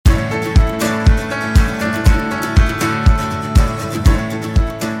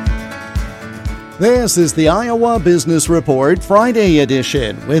This is the Iowa Business Report Friday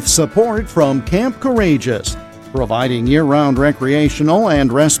edition with support from Camp Courageous, providing year-round recreational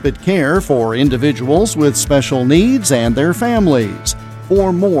and respite care for individuals with special needs and their families.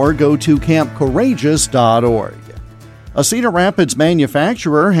 For more, go to campcourageous.org. A Cedar Rapids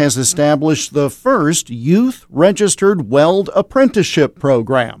manufacturer has established the first youth-registered weld apprenticeship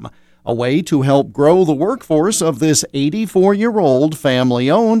program, a way to help grow the workforce of this 84-year-old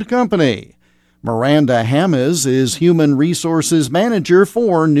family-owned company. Miranda is Human Resources Manager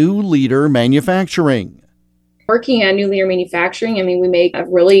for New Leader Manufacturing. Working at New Leader Manufacturing, we make a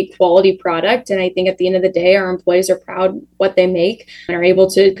really quality product, and I think at the end of the day, our employees are proud of what they make and are able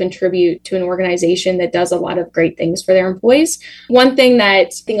to contribute to an organization that does a lot of great things for their employees. One thing that I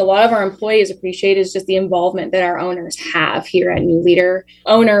think a lot of our employees appreciate is just the involvement that our owners have here at New Leader.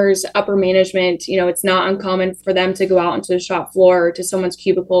 Owners, upper management, it's not uncommon for them to go out into the shop floor or to someone's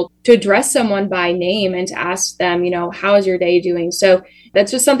cubicle to address someone by name and to ask them, how is your day doing? So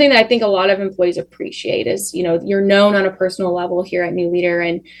that's just something that I think a lot of employees appreciate is, you're known on a personal level here at New Leader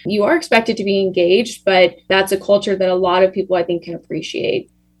and you are expected to be engaged, but that's a culture that a lot of people I think can appreciate.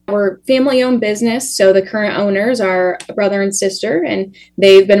 We're a family-owned business, so the current owners are a brother and sister, and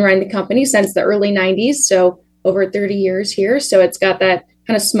they've been running the company since the early 90s, so over 30 years here. So it's got that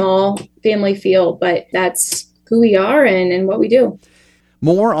kind of small family feel, but that's who we are and what we do.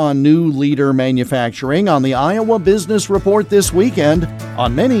 More on New Leader Manufacturing on the Iowa Business Report this weekend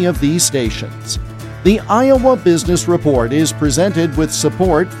on many of these stations. The Iowa Business Report is presented with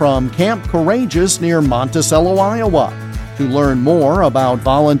support from Camp Courageous near Monticello, Iowa. To learn more about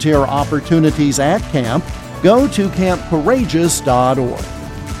volunteer opportunities at camp, go to campcourageous.org.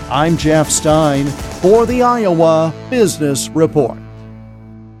 I'm Jeff Stein for the Iowa Business Report.